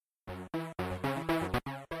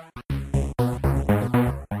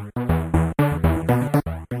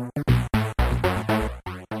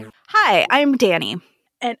Hi, I'm Danny.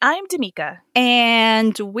 And I'm Damika.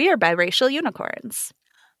 And we're Biracial Unicorns.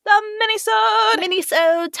 The Minisode!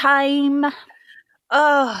 Minisode time.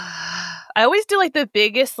 I always do like the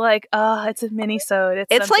biggest, it's a Minisode.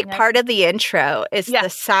 It's like part of the intro. It's the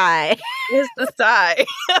sigh. It's the sigh.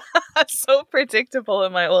 So predictable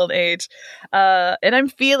in my old age. And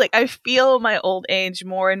I feel my old age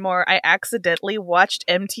more and more. I accidentally watched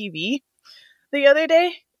MTV the other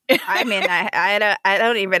day. I mean,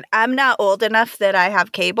 I'm not old enough that I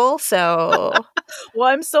have cable, so. Well,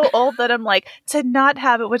 I'm so old that I'm like, to not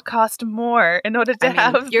have it would cost more in order to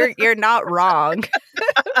have. You're not wrong.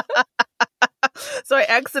 So I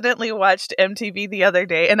accidentally watched MTV the other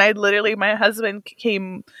day, and my husband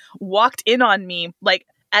walked in on me, like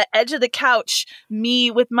at edge of the couch,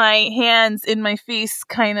 me with my hands in my face,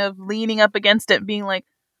 kind of leaning up against it, being like,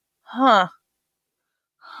 huh.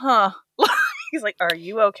 He's like, are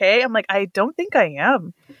you okay? I'm like, I don't think I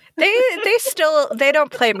am. They don't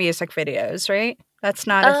play music videos, right? That's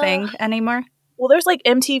not a thing anymore. Well, there's like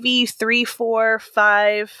MTV 3, 4,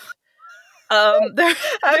 5.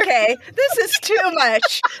 Okay, this is too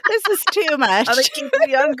much. I'm gonna keep you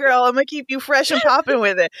young, girl. I'm gonna keep you fresh and popping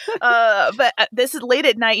with it. But this is late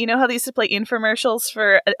at night. You know how they used to play infomercials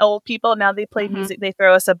for old people? Now they play music. They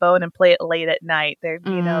throw us a bone and play it late at night.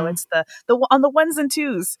 It's the on the ones and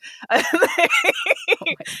twos, and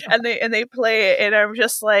they play it, and I'm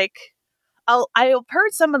just like. I've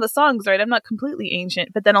heard some of the songs, right? I'm not completely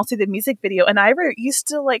ancient, but then I'll see the music video, and I used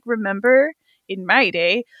to remember in my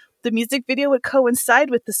day. The music video would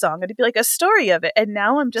coincide with the song. It'd be like a story of it. And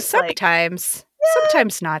now I'm just sometimes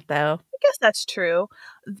not though. I guess that's true.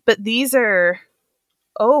 But these are,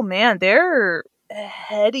 oh man, they're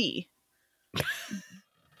heady.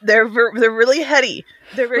 They're really heady.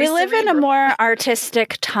 We live in a more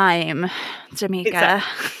artistic time, Damika.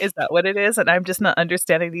 Is that what it is? And I'm just not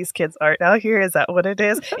understanding these kids' art out here. Is that what it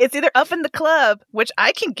is? It's either Up in the Club, which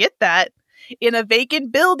I can get that. In a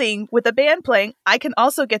vacant building with a band playing, I can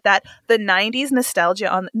also get that. The 90s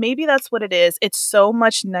nostalgia maybe that's what it is. It's so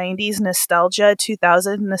much 90s nostalgia,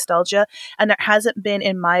 2000 nostalgia, and there hasn't been,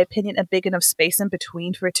 in my opinion, a big enough space in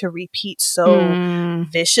between for it to repeat so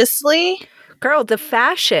viciously. Girl, the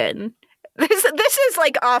fashion. This is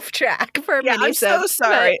like off track for me. I'm so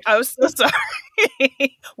sorry. I'm so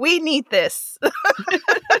sorry. We need this.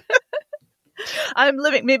 I'm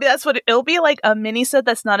living. Maybe that's what it'll be, like a mini-sode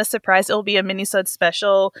that's not a surprise. It'll be a mini-sode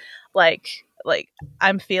special. Like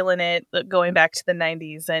I'm feeling it, going back to the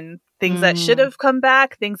 90s and things that should have come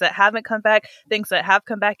back, things that haven't come back, things that have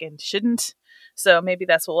come back and shouldn't. So maybe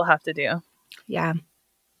that's what we'll have to do. Yeah.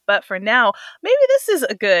 But for now, maybe this is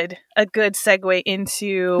a good segue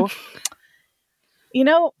into,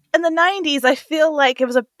 in the 90s, I feel like it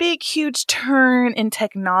was a big, huge turn in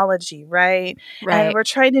technology, right? And we're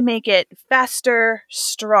trying to make it faster,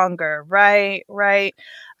 stronger, right?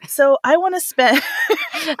 So I want to spend...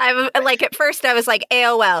 at first I was like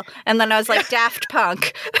AOL, and then I was like Daft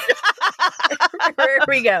Punk. Where are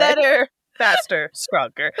we going? Better, faster,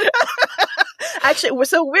 stronger. Actually,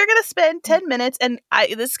 so we're going to spend 10 minutes, and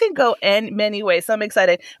this can go in many ways, so I'm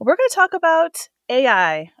excited. We're going to talk about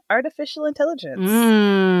AI, artificial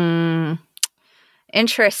intelligence.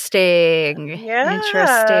 Interesting. Yeah.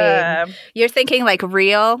 Interesting. You're thinking like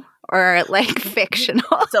real or like fictional?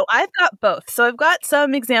 So I've got both. So I've got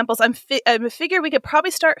some examples. I figure we could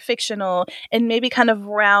probably start fictional and maybe kind of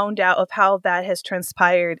round out of how that has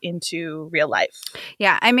transpired into real life.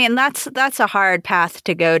 Yeah, I mean that's a hard path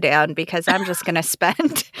to go down because I'm just going to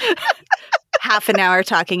spend half an hour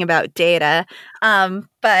talking about data.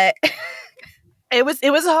 But It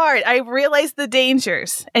was hard. I realized the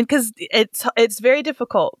dangers, and because it's very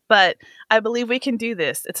difficult, but I believe we can do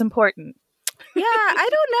this. It's important. Yeah, I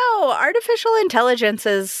don't know. Artificial intelligence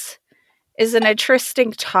is an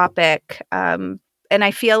interesting topic, and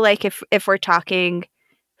I feel like if we're talking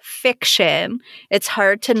fiction, it's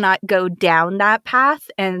hard to not go down that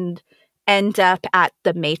path and end up at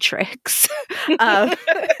the Matrix, in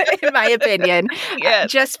my opinion. Yeah.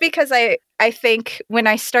 Just because I think when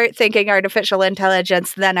I start thinking artificial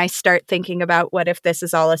intelligence, then I start thinking about what if this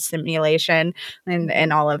is all a simulation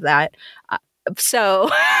and all of that. So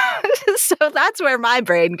that's where my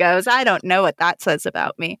brain goes. I don't know what that says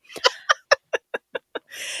about me.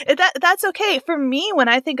 That's okay. For me, when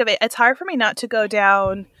I think of it, it's hard for me not to go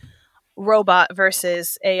down robot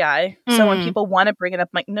versus AI. So when people want to bring it up,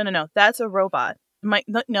 I'm like, no, that's a robot. I'm like,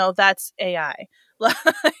 no, that's AI.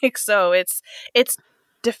 So it's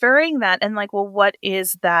deferring that and like, well, what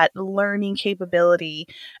is that learning capability?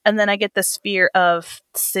 And then I get this fear of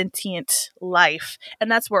sentient life.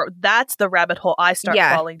 And that's the rabbit hole I start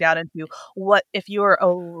falling down into. What if you're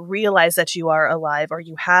realize that you are alive or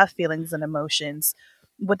you have feelings and emotions?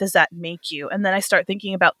 What does that make you? And then I start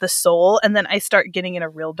thinking about the soul, and then I start getting in a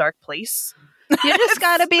real dark place. You just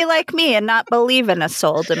got to be like me and not believe in a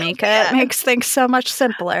soul, Damika. Yeah. It makes things so much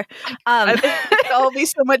simpler. It'll all be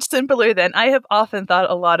so much simpler then. I have often thought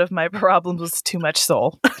a lot of my problems was too much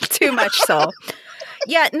soul. Too much soul.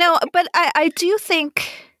 Yeah, no, but I do think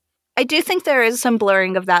there is some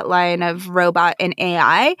blurring of that line of robot and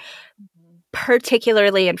AI,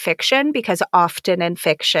 particularly in fiction, because often in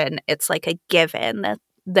fiction, it's like a given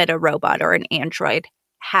that a robot or an android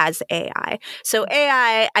has AI. So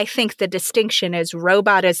AI, I think the distinction is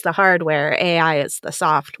robot is the hardware, AI is the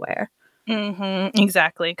software.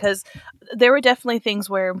 Exactly. Because there were definitely things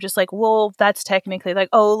where I'm just like, well, that's technically like,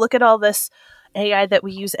 oh, look at all this AI that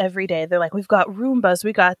we use every day. They're like, we've got Roombas,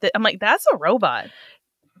 we got I'm like, that's a robot.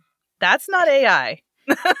 That's not AI.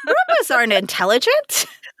 Roombas aren't intelligent.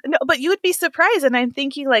 No, but you would be surprised. And I'm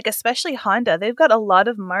thinking like, especially Honda, they've got a lot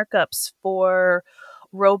of markups for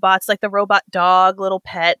robots, like the robot dog, little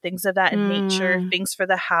pet, things of that nature, things for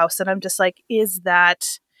the house. And I'm just like, is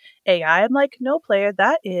that AI? I'm like, no, player,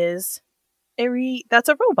 that's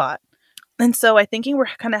a robot. And so I'm thinking we're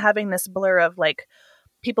kind of having this blur of like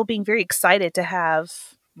people being very excited to have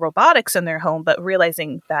robotics in their home, but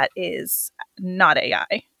realizing that is not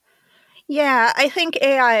AI. Yeah, I think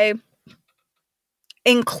AI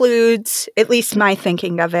includes, at least my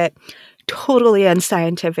thinking of it, totally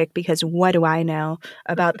unscientific, because what do I know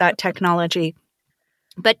about that technology?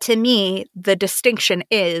 But to me, the distinction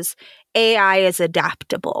is AI is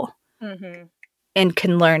adaptable and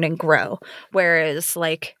can learn and grow. Whereas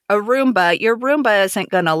like your Roomba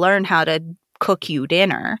isn't going to learn how to cook you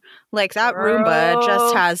dinner. Like that Roomba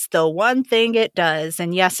just has the one thing it does.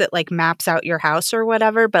 And yes, it like maps out your house or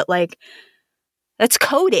whatever, but like it's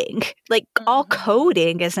coding. Like all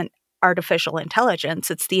coding isn't artificial intelligence.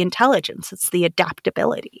 It's the intelligence. It's the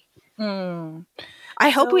adaptability. I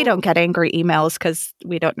hope we don't get angry emails because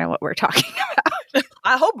we don't know what we're talking about.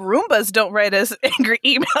 I hope Roombas don't write us angry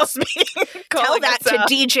emails. Tell that to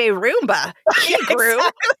DJ Roomba. He grew.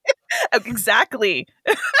 Exactly.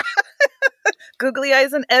 Googly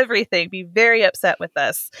eyes and everything. Be very upset with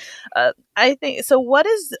us. I think so. What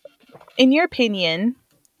is, in your opinion,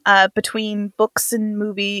 between books and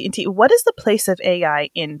movie and TV, what is the place of AI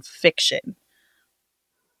in fiction?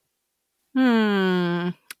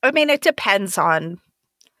 I mean, it depends on.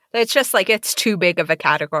 It's just like it's too big of a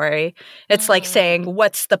category. It's like saying,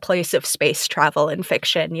 what's the place of space travel in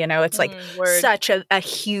fiction? You know, it's like such a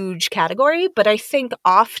huge category. But I think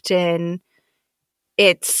often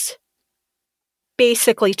it's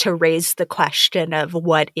basically to raise the question of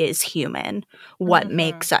what is human, what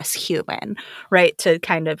makes us human, right? To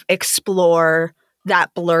kind of explore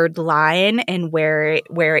that blurred line and where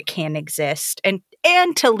it can exist, and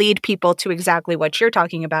to lead people to exactly what you're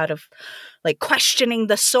talking about of like questioning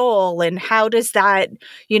the soul, and how does that,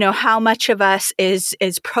 you know, how much of us is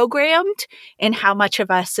programmed and how much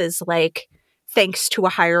of us is like thanks to a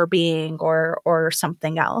higher being or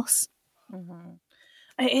something else.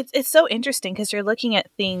 It's so interesting because you're looking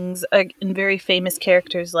at things in very famous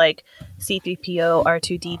characters like C-3PO,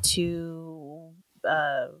 R2-D2,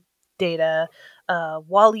 Data,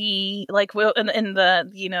 Wall-E, like in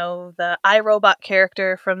the, you know, the iRobot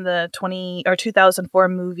character from the 2004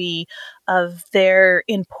 movie, of their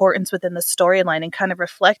importance within the storyline and kind of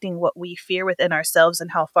reflecting what we fear within ourselves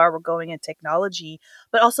and how far we're going in technology,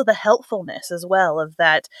 but also the helpfulness as well of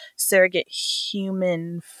that surrogate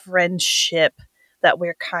human friendship that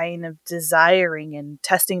we're kind of desiring and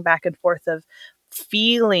testing back and forth of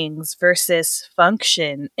feelings versus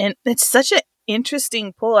function. And it's such an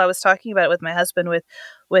interesting pull. I was talking about it with my husband with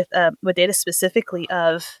Data specifically,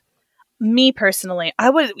 of me personally.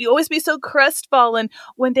 I would always be so crestfallen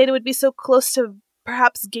when Data would be so close to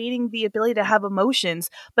perhaps gaining the ability to have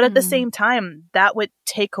emotions, but at the same time, that would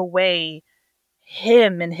take away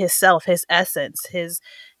him and his self, his essence, his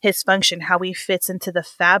function, how he fits into the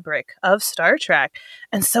fabric of Star Trek.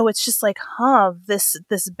 And so it's just like,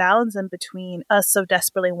 this balance in between us so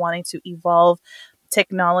desperately wanting to evolve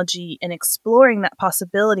technology and exploring that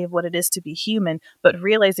possibility of what it is to be human, but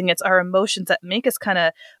realizing it's our emotions that make us kind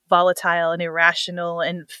of volatile and irrational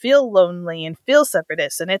and feel lonely and feel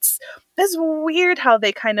separatist. And it's weird how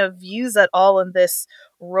they kind of use that all in this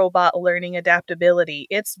robot learning adaptability.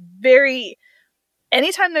 It's very...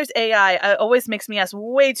 Anytime there's AI, it always makes me ask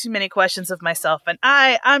way too many questions of myself, and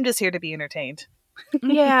I'm just here to be entertained.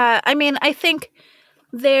 Yeah, I mean, I think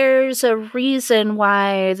there's a reason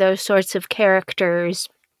why those sorts of characters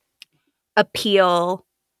appeal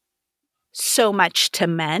so much to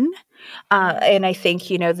men. And I think,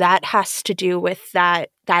 that has to do with that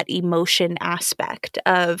emotion aspect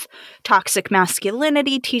of toxic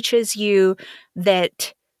masculinity teaches you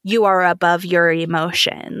that you are above your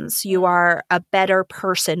emotions. You are a better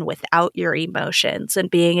person without your emotions, and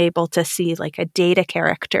being able to see like a Data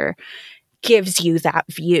character gives you that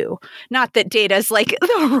view. Not that Data's like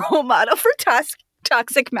the role model for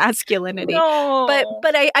toxic masculinity. No.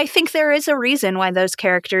 But I think there is a reason why those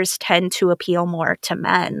characters tend to appeal more to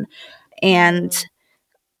men. And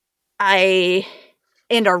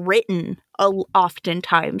are written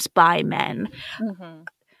oftentimes by men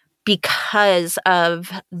because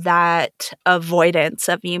of that avoidance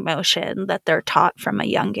of emotion that they're taught from a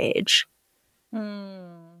young age.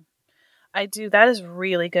 I do. That is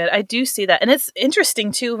really good. I do see that. And it's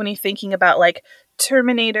interesting, too, when you're thinking about, like,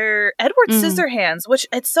 Terminator, Edward Scissorhands, which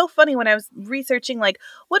it's so funny when I was researching, like,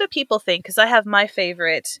 what do people think? Because I have my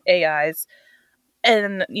favorite AIs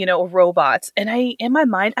and, robots. And in my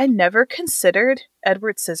mind, I never considered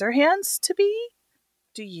Edward Scissorhands to be.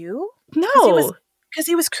 Do you? No. Because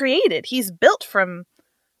he was created. He's built from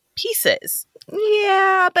pieces.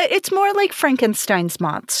 Yeah, but it's more like Frankenstein's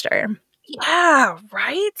monster. Yeah,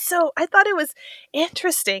 right? So I thought it was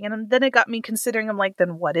interesting. And then it got me considering, I'm like,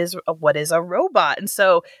 then what is a robot? And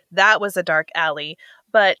so that was a dark alley.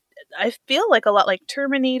 But I feel like a lot like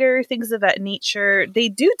Terminator, things of that nature, they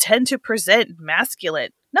do tend to present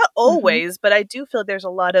masculine. Not always, but I do feel there's a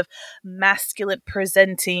lot of masculine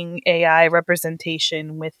presenting AI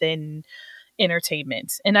representation within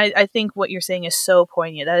entertainment. And I think what you're saying is so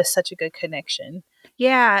poignant. That is such a good connection.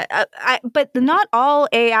 Yeah, but not all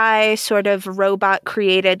AI sort of robot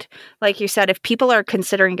created, like you said, if people are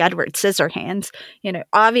considering Edward Scissorhands,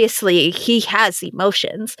 obviously he has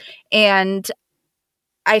emotions. And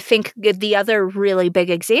I think the other really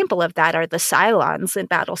big example of that are the Cylons in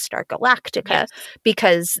Battlestar Galactica,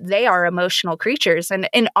 because they are emotional creatures.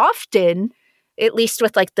 And often, at least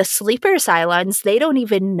with like the sleeper Cylons, they don't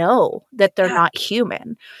even know that they're not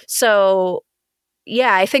human. So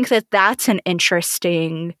yeah, I think that's an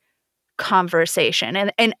interesting conversation.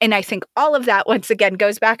 And I think all of that, once again,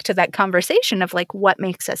 goes back to that conversation of like, what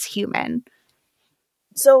makes us human?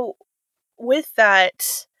 So with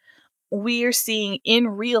that, we're seeing in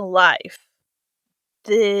real life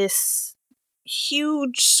this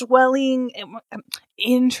huge swelling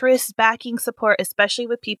interest, backing, support, especially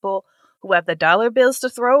with people who have the dollar bills to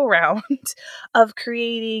throw around, of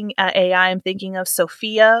creating AI. I'm thinking of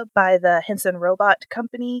Sophia by the Henson Robot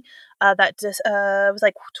Company. That just was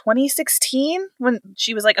like 2016 when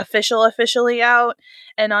she was like officially out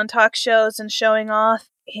and on talk shows and showing off.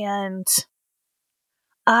 And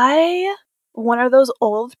one of those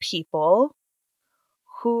old people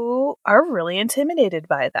who are really intimidated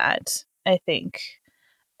by that, I think.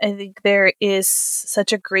 I think there is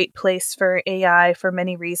such a great place for AI for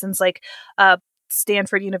many reasons. Like,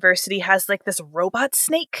 Stanford University has like this robot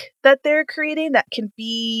snake that they're creating that can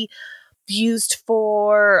be used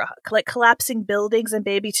for like collapsing buildings and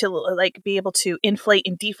be able to inflate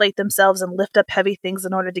and deflate themselves and lift up heavy things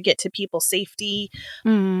in order to get to people's safety.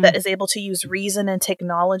 That is able to use reason and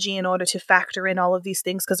technology in order to factor in all of these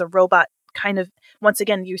things, because a robot kind of, once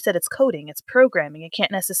again, you said it's coding, it's programming. It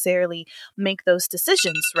can't necessarily make those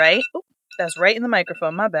decisions, right? Oh, that's right in the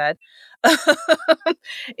microphone. My bad.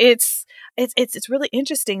 It's really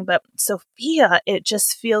interesting. But Sophia, it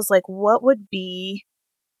just feels like what would be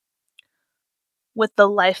with the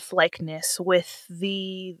lifelikeness, with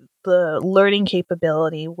the learning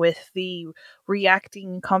capability, with the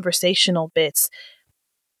reacting conversational bits.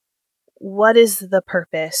 What is the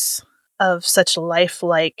purpose of such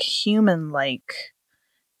lifelike, human-like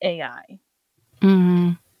AI?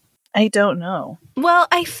 I don't know. Well,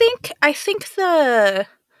 I think the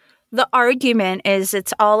argument is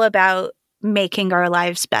it's all about making our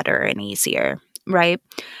lives better and easier, right?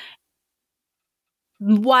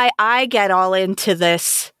 Why I get all into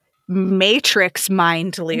this matrix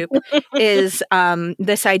mind loop is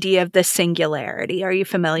this idea of the singularity. Are you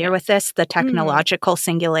familiar with this? The technological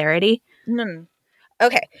singularity? No.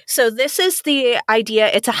 Okay, so this is the idea.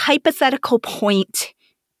 It's a hypothetical point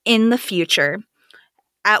in the future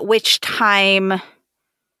at which time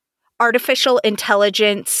artificial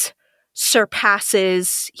intelligence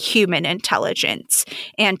surpasses human intelligence,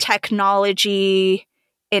 and technology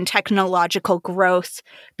and technological growth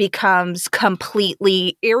becomes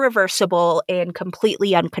completely irreversible and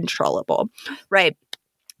completely uncontrollable, right?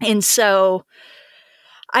 And so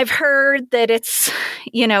I've heard that it's,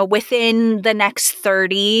 within the next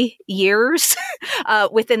 30 years,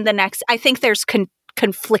 I think there's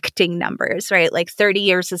conflicting numbers, right? Like 30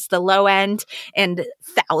 years is the low end and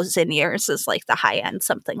 1,000 years is like the high end,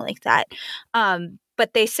 something like that.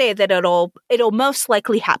 But they say that it'll most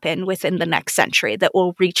likely happen within the next century, that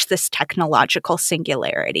we'll reach this technological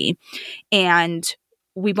singularity. And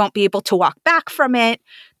we won't be able to walk back from it.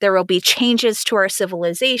 There will be changes to our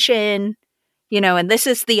civilization. And this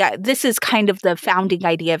is kind of the founding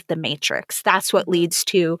idea of the Matrix. That's what leads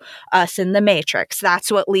to us in the Matrix. That's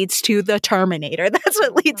what leads to the Terminator. That's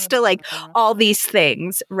what leads to like all these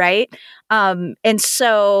things, right? And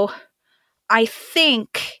so I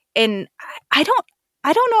think, and I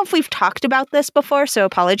don't know if we've talked about this before, so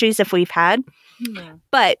apologies if we've had,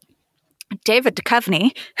 but David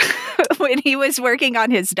Duchovny, when he was working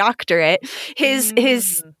on his doctorate,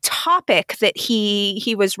 his topic that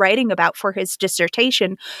he was writing about for his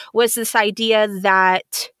dissertation was this idea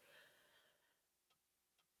that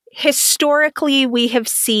historically we have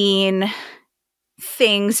seen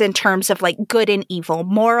things in terms of like good and evil,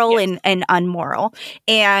 moral and unmoral,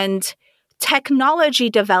 and technology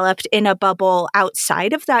developed in a bubble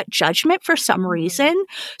outside of that judgment for some reason.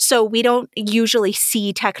 So we don't usually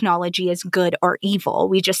see technology as good or evil.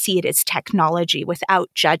 We just see it as technology without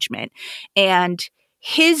judgment. And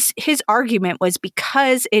his argument was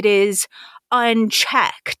because it is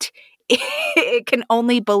unchecked, it can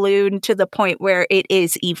only balloon to the point where it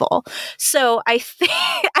is evil. So I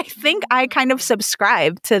think I kind of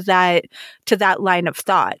subscribe to that line of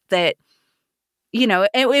thought that,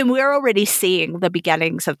 and we're already seeing the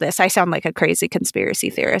beginnings of this. I sound like a crazy conspiracy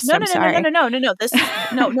theorist. No. This is,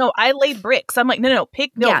 no. I laid bricks. I'm like,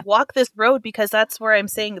 walk this road, because that's where I'm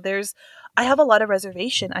saying I have a lot of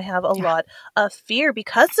reservation. I have a lot of fear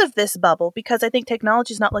because of this bubble, because I think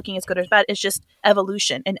technology is not looking as good or as bad. It's just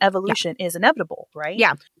evolution, and evolution is inevitable, right?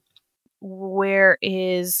 Yeah. Where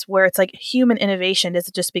it's like human innovation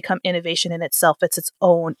doesn't just become innovation in itself. It's its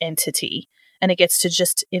own entity. And it gets to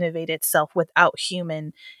just innovate itself without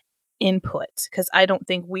human input. Because I don't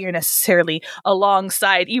think we're necessarily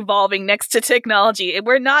alongside evolving next to technology.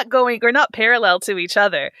 We're not parallel to each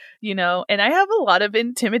other, And I have a lot of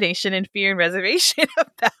intimidation and fear and reservation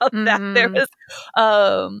about that. There was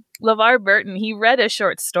LeVar Burton. He read a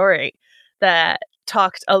short story that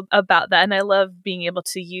talked about that, and I love being able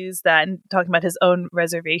to use that and talking about his own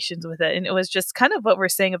reservations with it. And it was just kind of what we're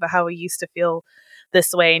saying about how we used to feel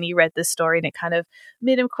this way, and he read this story and it kind of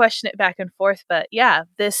made him question it back and forth. But yeah,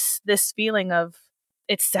 this feeling of,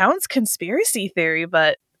 it sounds conspiracy theory,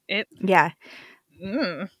 but and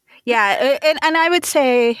I would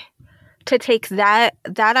say, to take that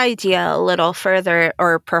idea a little further,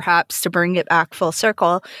 or perhaps to bring it back full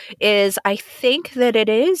circle, is I think that it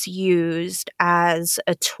is used as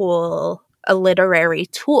a tool, a literary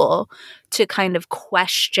tool, to kind of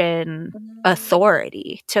question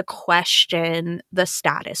authority, to question the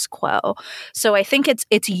status quo. So I think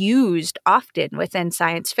it's used often within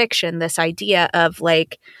science fiction, this idea of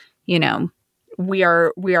like, we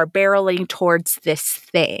are barreling towards this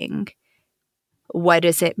thing. What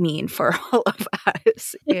does it mean for all of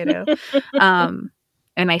us? And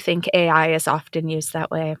I think AI is often used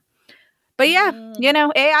that way. But yeah,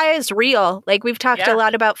 AI is real. Like, we've talked a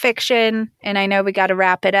lot about fiction, and I know we got to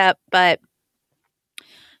wrap it up, but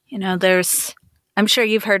I'm sure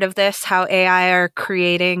you've heard of this, how AI are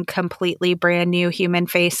creating completely brand new human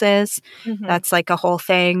faces. That's like a whole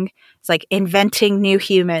thing. It's like inventing new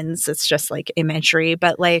humans. It's just like imagery,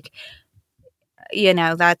 but like,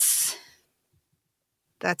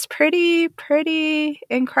 that's pretty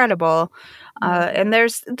incredible. And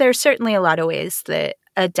there's certainly a lot of ways that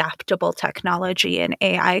adaptable technology and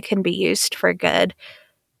AI can be used for good,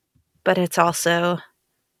 but it's also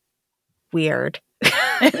weird.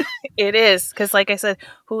 It is, because like I said,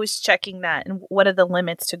 who is checking that, and what are the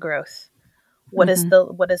limits to growth? What is the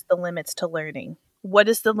limits to learning? What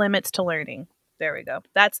is the limits to learning? There we go.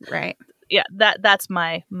 That's right. Yeah, that's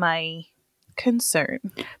my concern.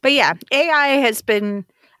 But yeah, AI has been,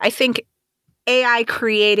 I think AI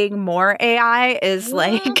creating more AI is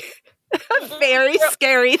like a very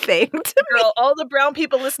scary thing to me. All the brown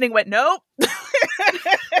people listening went, nope.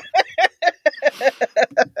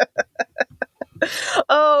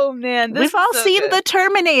 Oh man, we've all seen the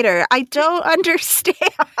Terminator. I don't understand.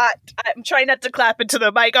 I'm trying not to clap into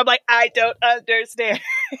the mic. I'm like, I don't understand.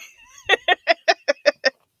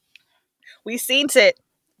 We seen it.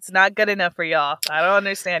 It's not good enough for y'all. I don't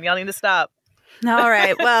understand. Y'all need to stop. All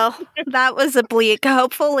right. Well, that was a bleak.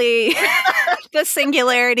 Hopefully the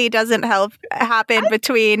singularity doesn't happen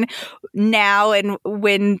between now and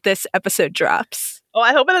when this episode drops. Oh,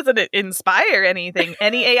 I hope it doesn't inspire anything.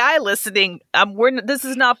 Any AI listening, this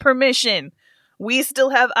is not permission. We still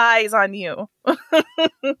have eyes on you.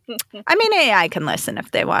 I mean, AI can listen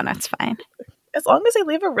if they want. It's fine. As long as they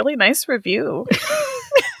leave a really nice review.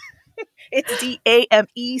 It's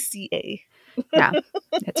DAMECA. Yeah,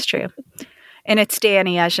 it's true. And it's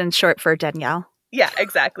Danny, as in short for Danielle. Yeah,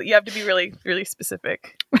 exactly. You have to be really, really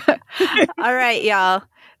specific. All right, y'all.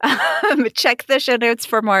 Check the show notes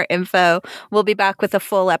for more info. We'll be back with a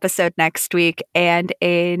full episode next week and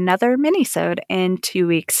another mini-sode in 2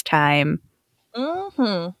 weeks' time.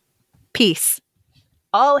 Mm-hmm. Peace.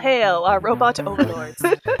 All hail our robot overlords.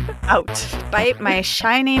 Out. Bite my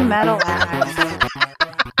shiny metal ass.